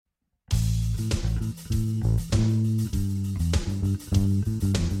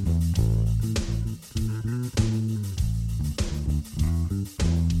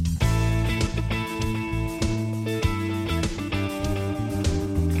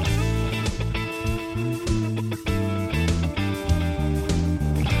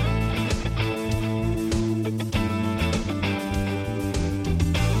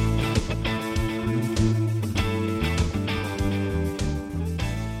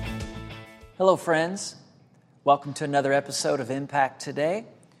Hello, friends. Welcome to another episode of Impact Today.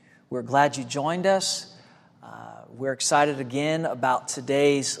 We're glad you joined us. We're excited again about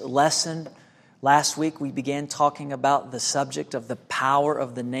today's lesson. Last week, we began talking about the subject of the power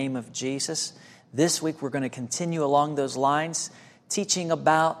of the name of Jesus. This week, we're going to continue along those lines, teaching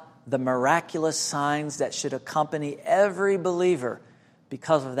about the miraculous signs that should accompany every believer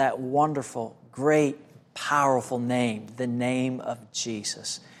because of that wonderful, great, powerful name, the name of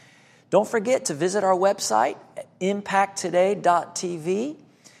Jesus. Don't forget to visit our website, impacttoday.tv.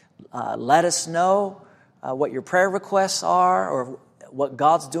 Let us know what your prayer requests are or what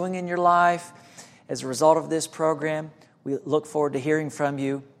God's doing in your life as a result of this program. We look forward to hearing from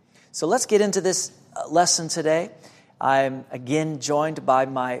you. So let's get into this lesson today. I'm again joined by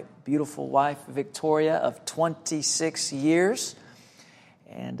my beautiful wife, Victoria, of 26 years.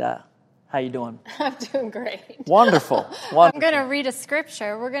 And how you doing? I'm doing great. Wonderful. I'm going to read a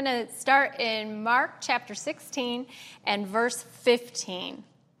scripture. We're going to start in Mark chapter 16 and verse 15.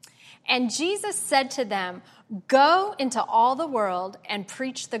 And Jesus said to them, "Go into all the world and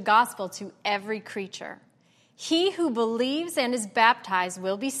preach the gospel to every creature. He who believes and is baptized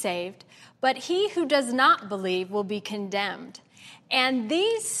will be saved, but he who does not believe will be condemned. And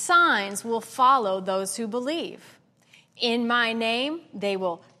these signs will follow those who believe. In my name, they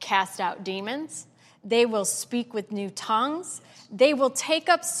will cast out demons. They will speak with new tongues. They will take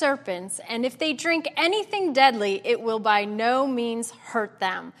up serpents. And if they drink anything deadly, it will by no means hurt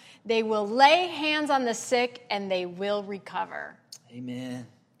them. They will lay hands on the sick and they will recover." Amen.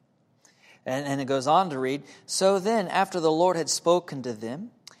 And it goes on to read, "So then, after the Lord had spoken to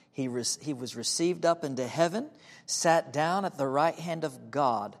them, he was received up into heaven, sat down at the right hand of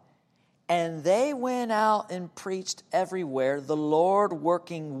God. And they went out and preached everywhere, the Lord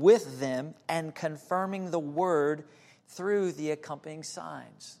working with them and confirming the word through the accompanying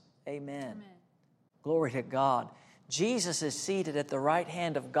signs." Amen. Amen. Glory to God. Jesus is seated at the right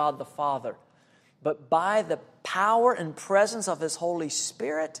hand of God the Father. But by the power and presence of His Holy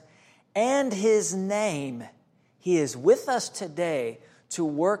Spirit and His name, He is with us today to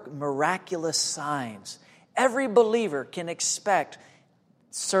work miraculous signs. Every believer can expect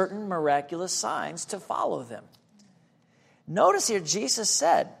certain miraculous signs to follow them. Notice here, Jesus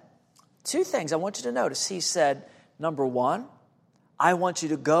said two things I want you to notice. He said, number one, I want you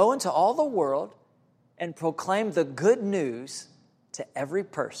to go into all the world and proclaim the good news to every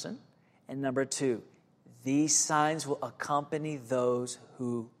person. And number two, these signs will accompany those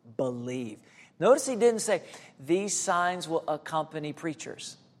who believe. Notice he didn't say, these signs will accompany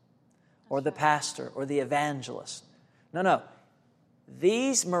preachers or the pastor or the evangelist. No.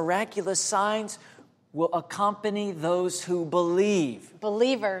 These miraculous signs will accompany those who believe.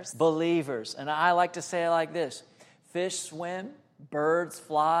 Believers. And I like to say it like this. Fish swim, birds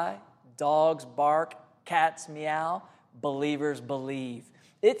fly, dogs bark, cats meow, believers believe.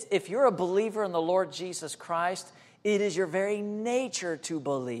 If you're a believer in the Lord Jesus Christ, it is your very nature to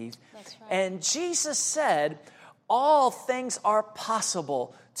believe. That's right. And Jesus said, all things are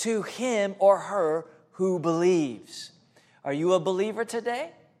possible to him or her who believes. Are you a believer today?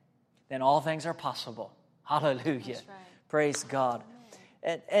 Then all things are possible. Hallelujah. That's right. Praise God.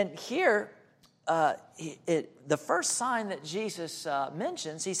 And here, the first sign that Jesus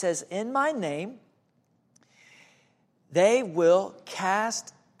mentions, he says, in my name, they will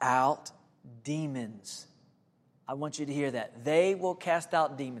cast out demons. I want you to hear that. They will cast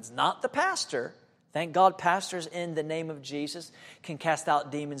out demons. Not the pastor. Thank God pastors in the name of Jesus can cast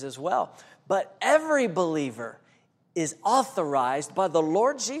out demons as well. But every believer is authorized by the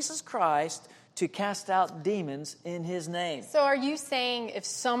Lord Jesus Christ to cast out demons in His name. So are you saying if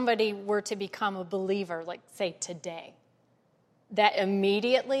somebody were to become a believer, like say today, that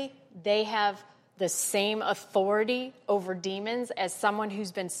immediately they have the same authority over demons as someone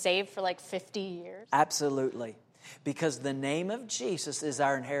who's been saved for like 50 years? Absolutely. Because the name of Jesus is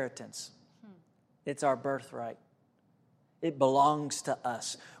our inheritance. It's our birthright. It belongs to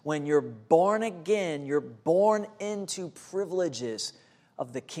us. When you're born again, you're born into privileges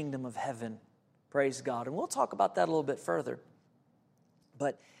of the kingdom of heaven. Praise God. And we'll talk about that a little bit further.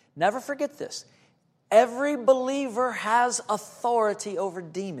 But never forget this. Every believer has authority over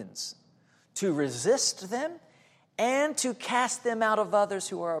demons to resist them and to cast them out of others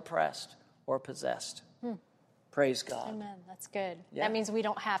who are oppressed or possessed. Praise God. Amen. That's good. Yeah. That means we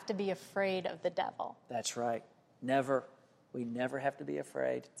don't have to be afraid of the devil. That's right. Never. We never have to be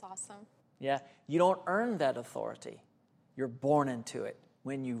afraid. It's awesome. Yeah. You don't earn that authority. You're born into it.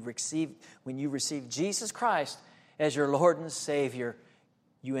 When you receive Jesus Christ as your Lord and Savior,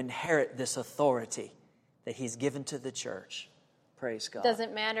 you inherit this authority that He's given to the church. Praise God.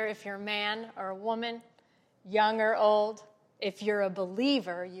 Doesn't matter if you're a man or a woman, young or old. If you're a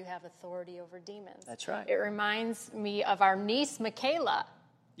believer, you have authority over demons. That's right. It reminds me of our niece, Michaela.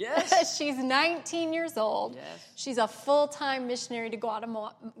 Yes. She's 19 years old. Yes. She's a full-time missionary to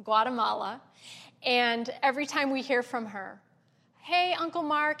Guatemala. And every time we hear from her, hey, Uncle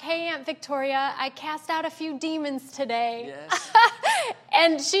Mark, hey, Aunt Victoria, I cast out a few demons today. Yes.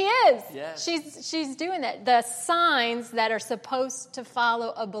 And she is. Yes. She's doing that. The signs that are supposed to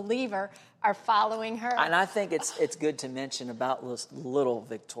follow a believer are following her. And I think it's good to mention about little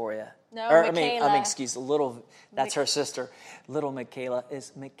Victoria. No, Michaela. Michaela. Little, that's her sister. Little Michaela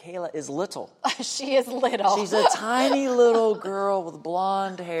is little. She is little. She's a tiny little girl with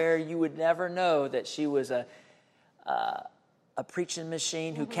blonde hair. You would never know that she was a preaching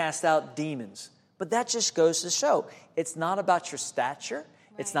machine who cast out demons. But that just goes to show it's not about your stature.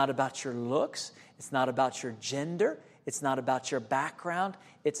 Right. It's not about your looks. It's not about your gender. It's not about your background.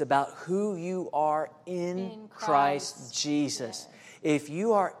 It's about who you are in Christ Jesus. Yes. If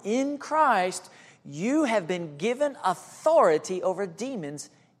you are in Christ, you have been given authority over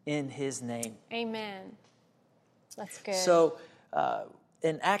demons in His name. Amen. That's good. So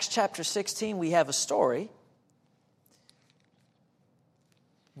in Acts chapter 16, we have a story.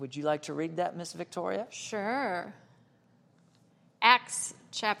 Would you like to read that, Miss Victoria? Sure. Acts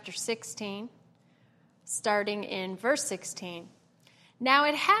chapter 16, starting in verse 16. Now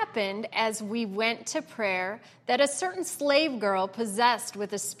it happened as we went to prayer that a certain slave girl possessed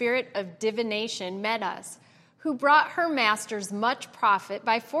with a spirit of divination met us, who brought her masters much profit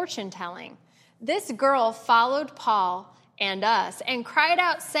by fortune-telling. This girl followed Paul and us and cried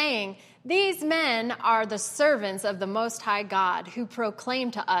out, saying, "These men are the servants of the Most High God, who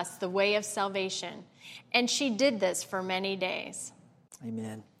proclaim to us the way of salvation." And she did this for many days.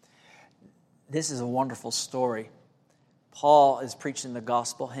 Amen. This is a wonderful story. Paul is preaching the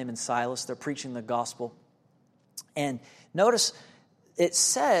gospel, him and Silas, they're preaching the gospel. And notice it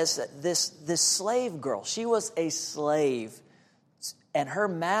says that this slave girl, she was a slave, and her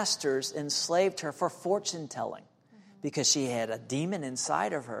masters enslaved her for fortune-telling because she had a demon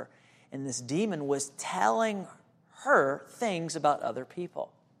inside of her, and this demon was telling her things about other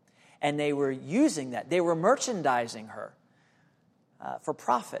people. And they were using that. They were merchandising her for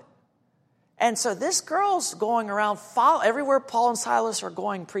profit. And so this girl's going around, everywhere Paul and Silas are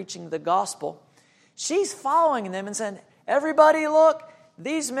going preaching the gospel, she's following them and saying, "Everybody look,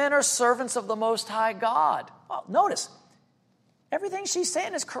 these men are servants of the Most High God." Well, notice, everything she's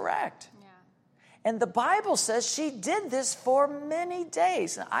saying is correct. Yeah. And the Bible says she did this for many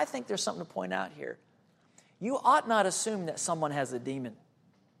days. And I think there's something to point out here. You ought not assume that someone has a demon.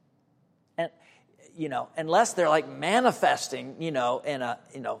 And, unless they're like manifesting, in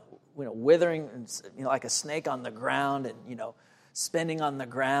a, withering, like a snake on the ground and, spinning on the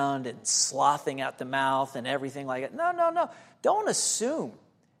ground and slothing out the mouth and everything like that. No. Don't assume.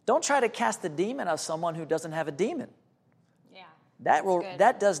 Don't try to cast the demon out of someone who doesn't have a demon. Yeah.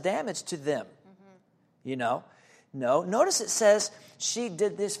 That does damage to them. Mm-hmm. No. Notice it says she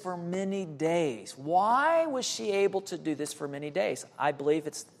did this for many days. Why was she able to do this for many days? I believe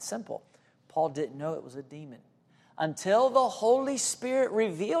it's simple. Paul didn't know it was a demon until the Holy Spirit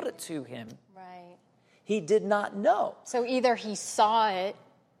revealed it to him. Right. He did not know. So either he saw it,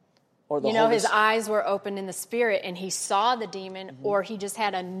 or his eyes were opened in the Spirit and he saw the demon, or he just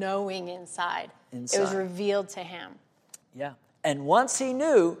had a knowing inside. It was revealed to him. Yeah. And once he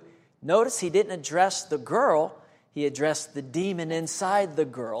knew, notice he didn't address the girl, he addressed the demon inside the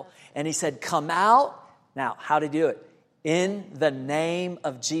girl. And he said, "Come out." Now, how did he do it? In the name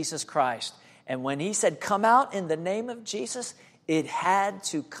of Jesus Christ. And when he said, "Come out in the name of Jesus," it had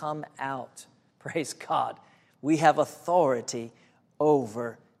to come out. Praise God. We have authority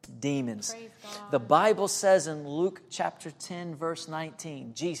over demons. Praise God. The Bible says in Luke chapter 10, verse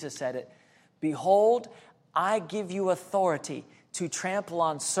 19, Jesus said it, "Behold, I give you authority to trample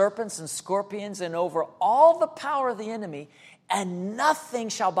on serpents and scorpions and over all the power of the enemy, and nothing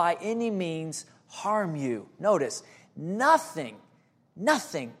shall by any means harm you." Notice, nothing.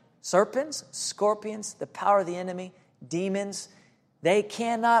 Serpents, scorpions, the power of the enemy, demons, they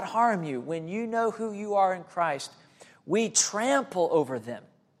cannot harm you. When you know who you are in Christ, we trample over them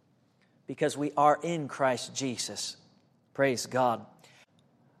because we are in Christ Jesus. Praise God.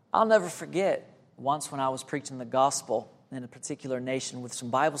 I'll never forget once when I was preaching the gospel in a particular nation with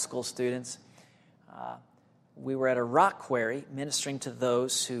some Bible school students. We were at a rock quarry ministering to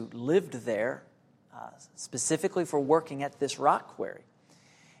those who lived there, specifically for working at this rock quarry.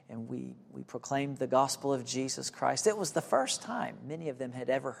 And we proclaimed the gospel of Jesus Christ. It was the first time many of them had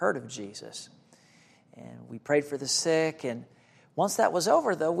ever heard of Jesus. And we prayed for the sick. And Once that was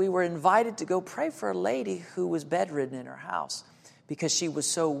over, though, we were invited to go pray for a lady who was bedridden in her house because she was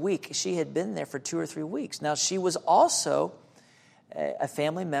so weak. She had been there for 2 or 3 weeks. Now, she was also a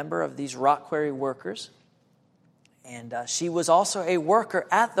family member of these rock quarry workers, and she was also a worker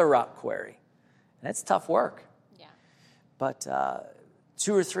at the rock quarry. And it's tough work. Yeah. But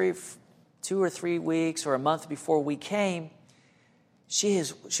 2 or 3 weeks or a month before we came, she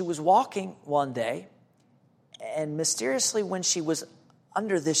was walking one day, and mysteriously when she was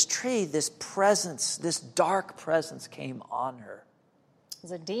under this tree, this presence, this dark presence came on her. It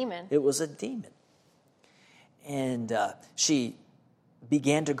was a demon. It was a demon. And she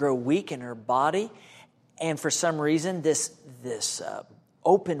began to grow weak in her body, and for some reason this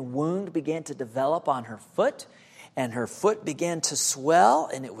open wound began to develop on her foot, and her foot began to swell,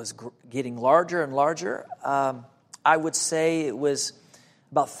 and it was getting larger and larger. I would say it was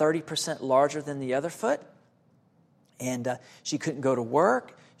about 30% larger than the other foot. And she couldn't go to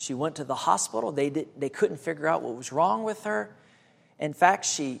work. She went to the hospital. They couldn't figure out what was wrong with her. In fact,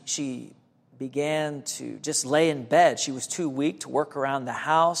 she began to just lay in bed. She was too weak to work around the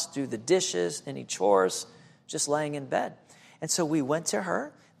house, do the dishes, any chores, just laying in bed. And so we went to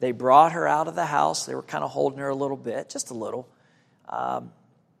her. They brought her out of the house. They were kind of holding her a little bit, just a little.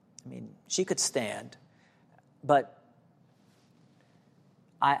 She could stand. But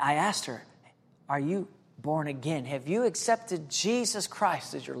I asked her, "Are you born again? Have you accepted Jesus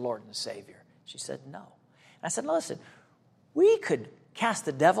Christ as your Lord and Savior?" She said, "No." And I said, "Listen, we could cast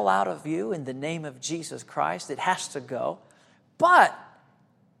the devil out of you in the name of Jesus Christ. It has to go. But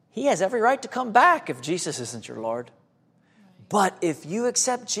he has every right to come back if Jesus isn't your Lord. But if you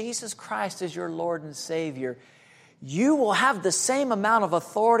accept Jesus Christ as your Lord and Savior, you will have the same amount of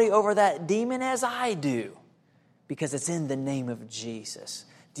authority over that demon as I do, because it's in the name of Jesus.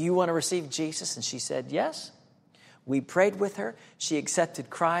 Do you want to receive Jesus?" And she said, "Yes." We prayed with her. She accepted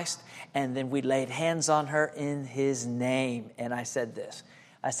Christ, and then we laid hands on her in His name. And I said this.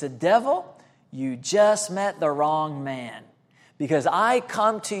 I said, "Devil, you just met the wrong man, because I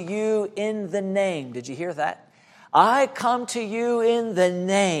come to you in the name." Did you hear that? "I come to you in the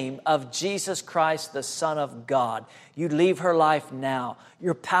name of Jesus Christ, the Son of God. You leave her life now.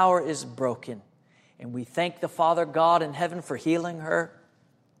 Your power is broken." And we thank the Father God in heaven for healing her.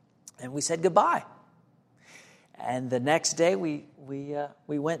 And we said goodbye. And the next day we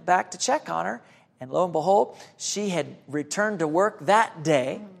went back to check on her. And lo and behold, she had returned to work that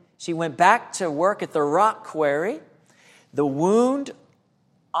day. She went back to work at the rock quarry. The wound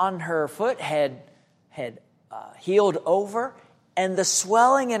on her foot had healed over, and the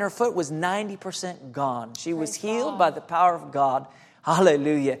swelling in her foot was 90% gone. She was healed by the power of God.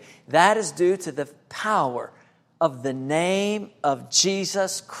 Hallelujah. That is due to the power of the name of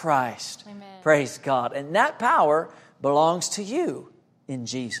Jesus Christ. Amen. Praise God. And that power belongs to you in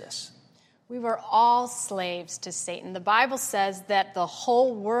Jesus. We were all slaves to Satan. The Bible says that the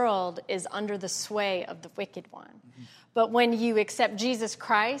whole world is under the sway of the wicked one. Mm-hmm. But when you accept Jesus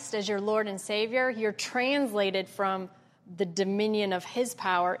Christ as your Lord and Savior, you're translated from the dominion of His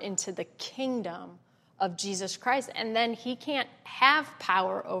power into the kingdom of Jesus Christ. And then He can't have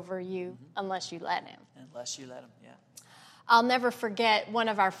power over you unless you let Him. Unless you let Him, yeah. I'll never forget one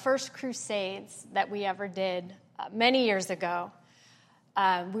of our first crusades that we ever did many years ago.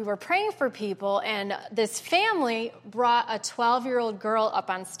 We were praying for people, and this family brought a 12-year-old girl up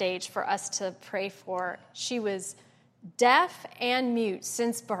on stage for us to pray for. She was deaf and mute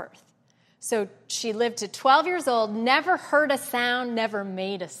since birth. So she lived to 12 years old, never heard a sound, never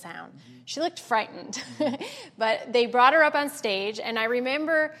made a sound. She looked frightened. But they brought her up on stage, and I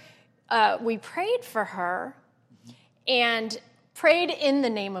remember we prayed for her and prayed in the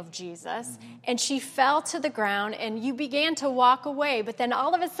name of Jesus, and she fell to the ground, and you began to walk away. But then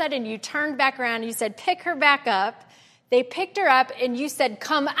all of a sudden, you turned back around, and you said, "Pick her back up." They picked her up, and you said,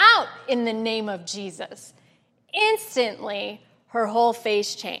 "Come out in the name of Jesus." Instantly, her whole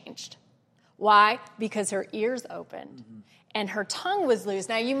face changed. Why? Because her ears opened, and her tongue was loose.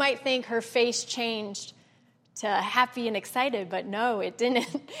 Now, you might think her face changed to happy and excited, but no, it didn't,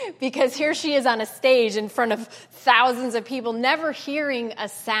 because here she is on a stage in front of thousands of people, never hearing a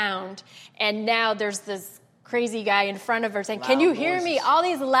sound, and now there's this crazy guy in front of her saying, "Can you hear me?" All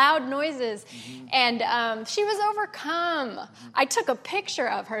these loud noises, and she was overcome. I took a picture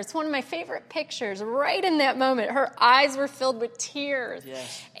of her. It's one of my favorite pictures. Right in that moment, her eyes were filled with tears,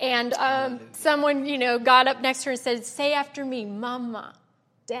 and someone, got up next to her and said, "Say after me, Mama,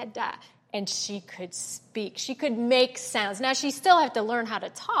 Dada." And she could speak. She could make sounds. Now, she still had to learn how to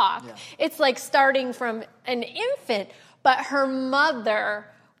talk. Yeah. It's like starting from an infant. But her mother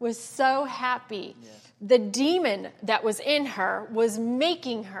was so happy the demon that was in her was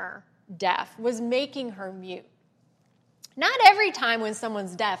making her deaf, was making her mute. Not every time when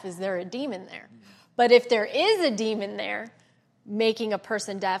someone's deaf is there a demon there. But if there is a demon there making a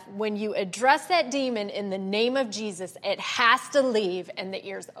person deaf, when you address that demon in the name of Jesus, it has to leave and the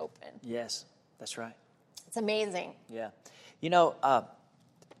ears open. Yes, that's right. It's amazing. Yeah. You know, a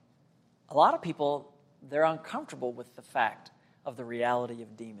lot of people, they're uncomfortable with the fact of the reality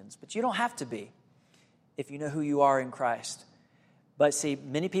of demons. But you don't have to be if you know who you are in Christ. But see,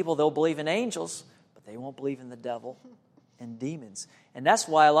 many people, they'll believe in angels, but they won't believe in the devil and demons. And that's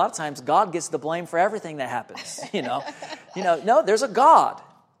why a lot of times God gets the blame for everything that happens. No, there's a God,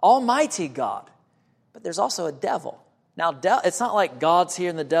 Almighty God, but there's also a devil. Now, it's not like God's here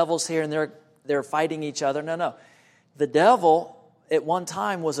and the devil's here and they're fighting each other. No. The devil at one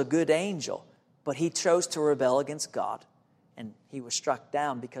time was a good angel, but he chose to rebel against God, and he was struck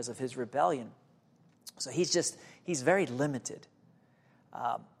down because of his rebellion. So he's very limited.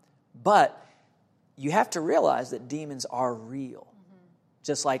 But you have to realize that demons are real,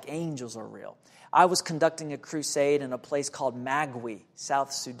 just like angels are real. I was conducting a crusade in a place called Magui,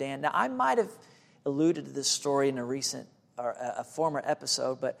 South Sudan. Now, I might have alluded to this story in a former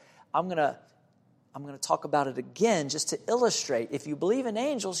episode, but I'm going to talk about it again just to illustrate. If you believe in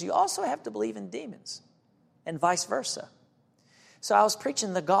angels, you also have to believe in demons, and vice versa. So I was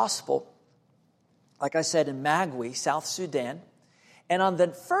preaching the gospel, like I said, in Magui, South Sudan. And on the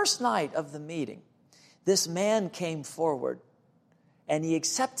first night of the meeting, this man came forward and he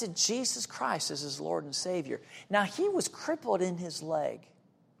accepted Jesus Christ as his Lord and Savior. Now, he was crippled in his leg,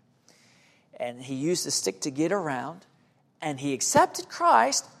 and he used a stick to get around, and he accepted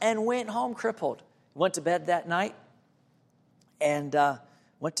Christ and went home crippled. Went to bed that night and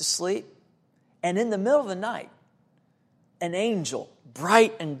went to sleep. And in the middle of the night, an angel,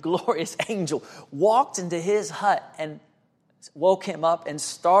 bright and glorious angel, walked into his hut and woke him up and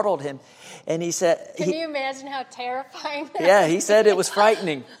startled him. And he said... Can you imagine how terrifying that is? Yeah, he said it was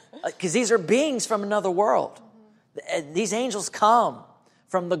frightening. Because these are beings from another world. And these angels come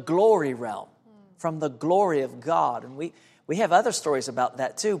from the glory realm, from the glory of God. And we have other stories about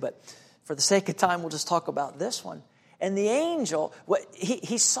that too, but for the sake of time, we'll just talk about this one. And the angel,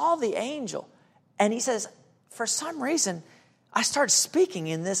 he saw the angel, and he says, for some reason, I started speaking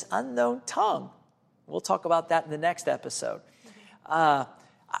in this unknown tongue. We'll talk about that in the next episode. But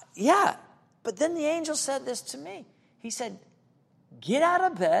then the angel said this to me. He said, get out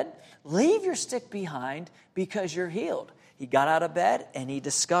of bed, leave your stick behind because you're healed. He got out of bed and he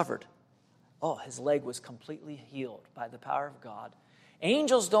discovered, his leg was completely healed by the power of God.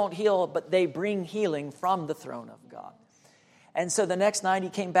 Angels don't heal, but they bring healing from the throne of God. And so the next night he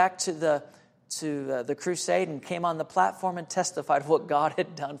came back to the crusade and came on the platform and testified what God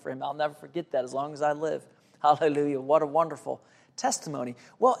had done for him. I'll never forget that as long as I live. Hallelujah. What a wonderful testimony.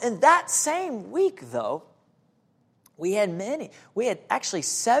 Well, in that same week, though, we had actually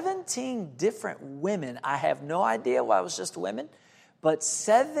 17 different women. I have no idea why it was just women, but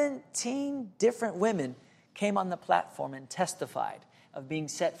 17 different women came on the platform and testified of being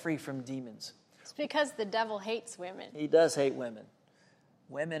set free from demons. It's because the devil hates women. He does hate women.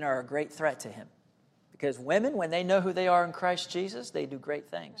 Women are a great threat to him. Because women, when they know who they are in Christ Jesus, they do great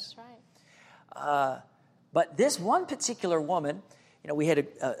things. That's right. But this one particular woman, we had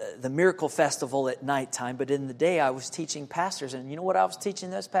the Miracle Festival at nighttime, but in the day I was teaching pastors. And you know what I was teaching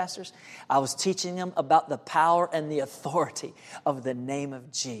those pastors? I was teaching them about the power and the authority of the name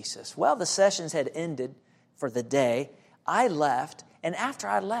of Jesus. Well, the sessions had ended for the day. I left, and after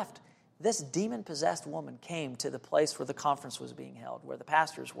I left, this demon-possessed woman came to the place where the conference was being held, where the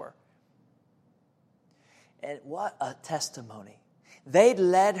pastors were. And what a testimony. They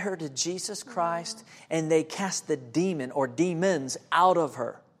led her to Jesus Christ, and they cast the demon or demons out of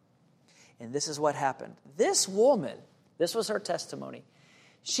her. And this is what happened. This woman, this was her testimony.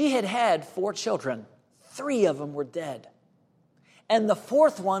 She had 4 children. 3 of them were dead. And the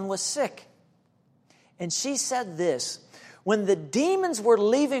 4th one was sick. And she said this. When the demons were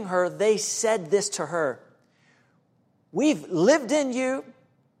leaving her, they said this to her. We've lived in you.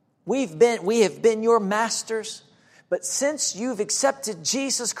 We have been your masters. But since you've accepted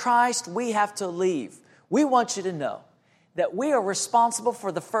Jesus Christ, we have to leave. We want you to know that we are responsible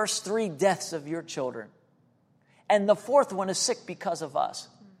for the first 3 deaths of your children. And the 4th one is sick because of us.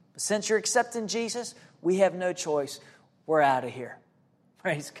 But since you're accepting Jesus, we have no choice. We're out of here.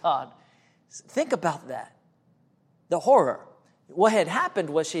 Praise God. Think about that. The horror. What had happened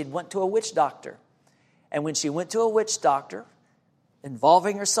was she had went to a witch doctor. And when she went to a witch doctor,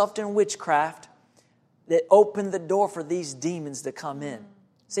 involving herself in witchcraft, that opened the door for these demons to come in.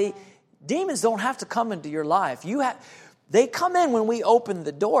 See, Demons don't have to come into your life. They come in when we open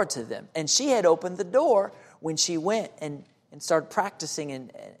the door to them. And she had opened the door when she went and started practicing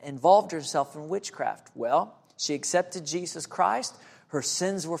and involved herself in witchcraft. Well, she accepted Jesus Christ. Her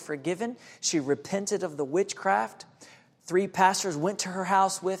sins were forgiven. She repented of the witchcraft. 3 pastors went to her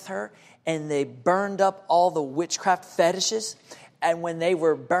house with her, and they burned up all the witchcraft fetishes. And when they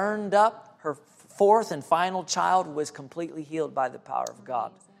were burned up, her 4th and final child was completely healed by the power of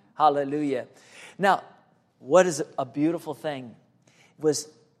God. Hallelujah. Now, what is a beautiful thing was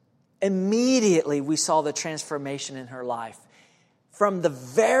immediately we saw the transformation in her life. From the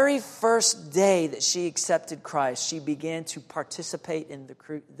very first day that she accepted Christ, she began to participate in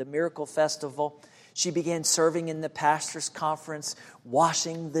the Miracle Festival. She began serving in the pastor's conference,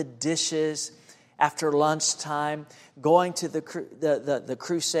 washing the dishes after lunchtime, going to the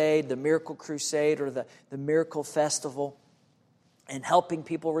crusade, the Miracle Crusade, or the Miracle Festival, and helping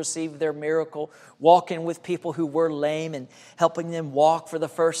people receive their miracle, walking with people who were lame and helping them walk for the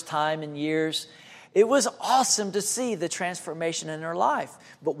first time in years. It was awesome to see the transformation in her life.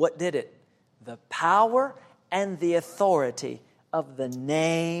 But what did it? The power and the authority of the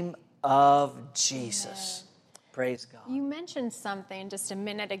name of Jesus. Praise God. You mentioned something just a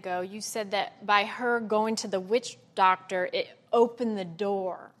minute ago. You said that by her going to the witch doctor, it opened the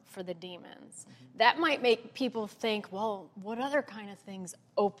door for the demons. That might make people think, well, what other kind of things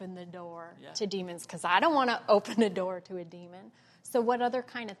open the door to demons? Because I don't want to open a door to a demon. So what other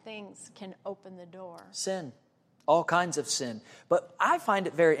kind of things can open the door? Sin. All kinds of sin. But I find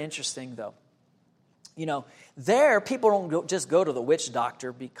it very interesting, though. You know, people don't just go to the witch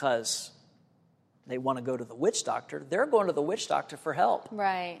doctor because they want to go to the witch doctor. They're going to the witch doctor for help.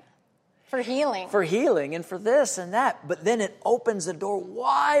 Right. For healing. For healing and for this and that. But then it opens the door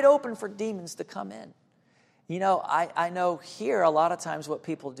wide open for demons to come in. You know, I know here a lot of times what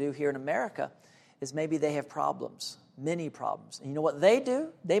people do here in America is maybe they have problems. Many problems. And you know what they do?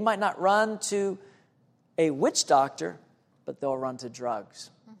 They might not run to a witch doctor, but they'll run to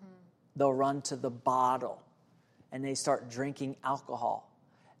drugs. Mm-hmm. They'll run to the bottle, and they start drinking alcohol.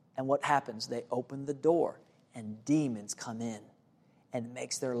 And what happens? They open the door, and demons come in, and it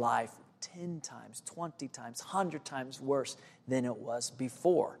makes their life 10 times, 20 times, 100 times worse than it was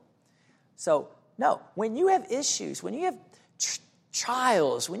before. So, no, when you have issues, when you have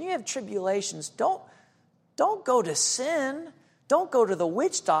trials, when you have tribulations, don't go to sin. Don't go to the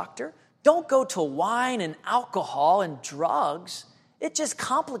witch doctor. Don't go to wine and alcohol and drugs. It just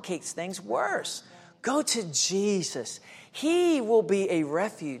complicates things worse. Go to Jesus. He will be a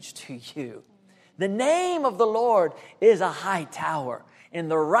refuge to you. The name of the Lord is a high tower, and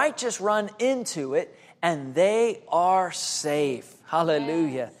the righteous run into it, and they are safe.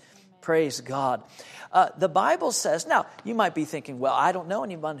 Hallelujah. Yes. Praise God. The Bible says, now, you might be thinking, well, I don't know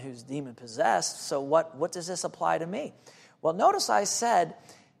anyone who's demon-possessed, so what does this apply to me? Well, notice I said,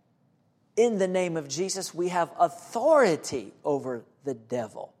 in the name of Jesus, we have authority over the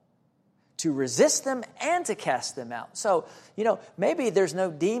devil to resist them and to cast them out. So, you know, maybe there's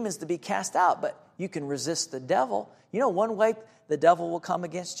no demons to be cast out, but you can resist the devil. You know, one way the devil will come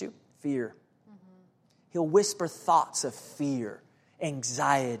against you? Fear. Mm-hmm. He'll whisper thoughts of fear,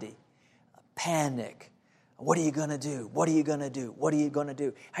 anxiety, panic. What are you going to do? What are you going to do? What are you going to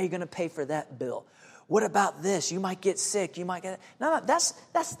do? How are you going to pay for that bill? What about this? You might get sick. You might get... No, that's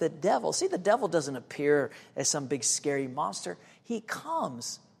the devil. See, the devil doesn't appear as some big scary monster. He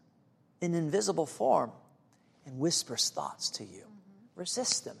comes in invisible form and whispers thoughts to you. Mm-hmm.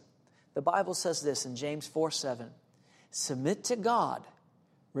 Resist them. The Bible says this in James 4:7. Submit to God,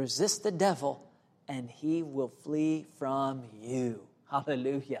 resist the devil, and he will flee from you.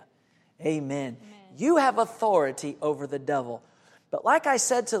 Hallelujah. Amen. You have authority over the devil. But like I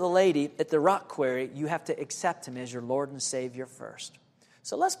said to the lady at the rock quarry, you have to accept him as your Lord and Savior first.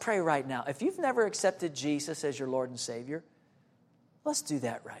 So let's pray right now. If you've never accepted Jesus as your Lord and Savior, let's do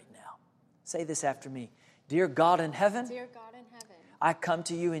that right now. Say this after me. Dear God in heaven, Dear God in heaven, I come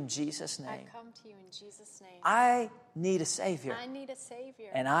to you in Jesus' name. I come to you in Jesus' name. I need a Savior. I need a Savior.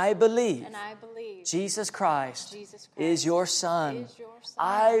 And I believe, Jesus Christ is your Son.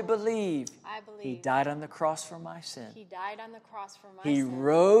 I believe He died on the cross for my sin. He died on the cross for my sin. He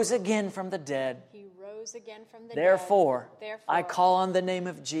rose again from the dead. He rose again from the Therefore, dead. I call on the name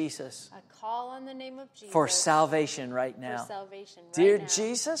of Jesus. I call on the name of Jesus for salvation right now. Dear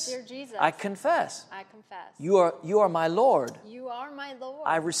Jesus, Dear Jesus, I confess. I confess. You are my Lord. You are my Lord.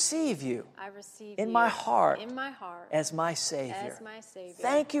 I receive you. I receive in you my heart. In my heart. As my Savior. As my Savior.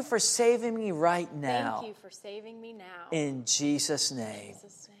 Thank you for saving me right now. Thank you for saving me now. In Jesus' name.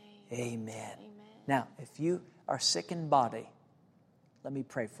 Amen. Now, if you are sick in body, let me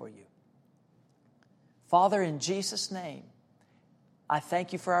pray for you. Father, in Jesus' name, I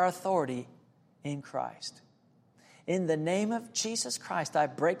thank you for our authority in Christ. In the name of Jesus Christ, I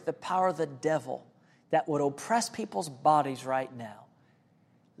break the power of the devil that would oppress people's bodies right now.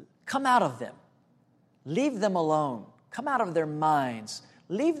 Come out of them. Leave them alone. Come out of their minds.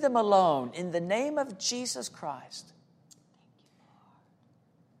 Leave them alone in the name of Jesus Christ.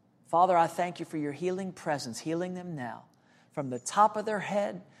 Father, I thank you for your healing presence, healing them now. From the top of their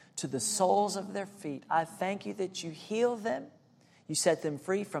head to the soles of their feet. I thank you that you heal them. You set them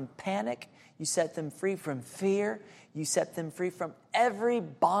free from panic. You set them free from fear. You set them free from every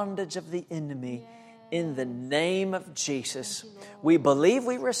bondage of the enemy. In the name of Jesus, we believe,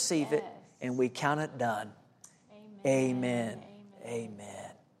 we receive it, and we count it done. Amen.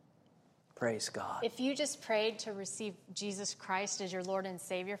 Amen. Praise God. If you just prayed to receive Jesus Christ as your Lord and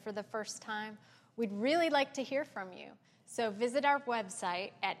Savior for the first time, we'd really like to hear from you. So visit our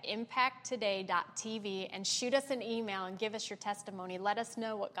website at impacttoday.tv and shoot us an email and give us your testimony. Let us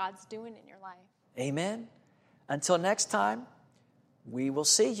know what God's doing in your life. Amen. Until next time, we will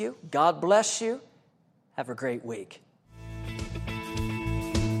see you. God bless you. Have a great week.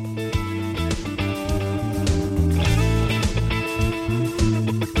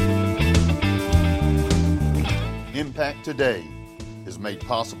 Impact Today is made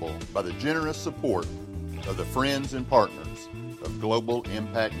possible by the generous support of the friends and partners of Global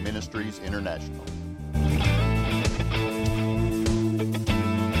Impact Ministries International.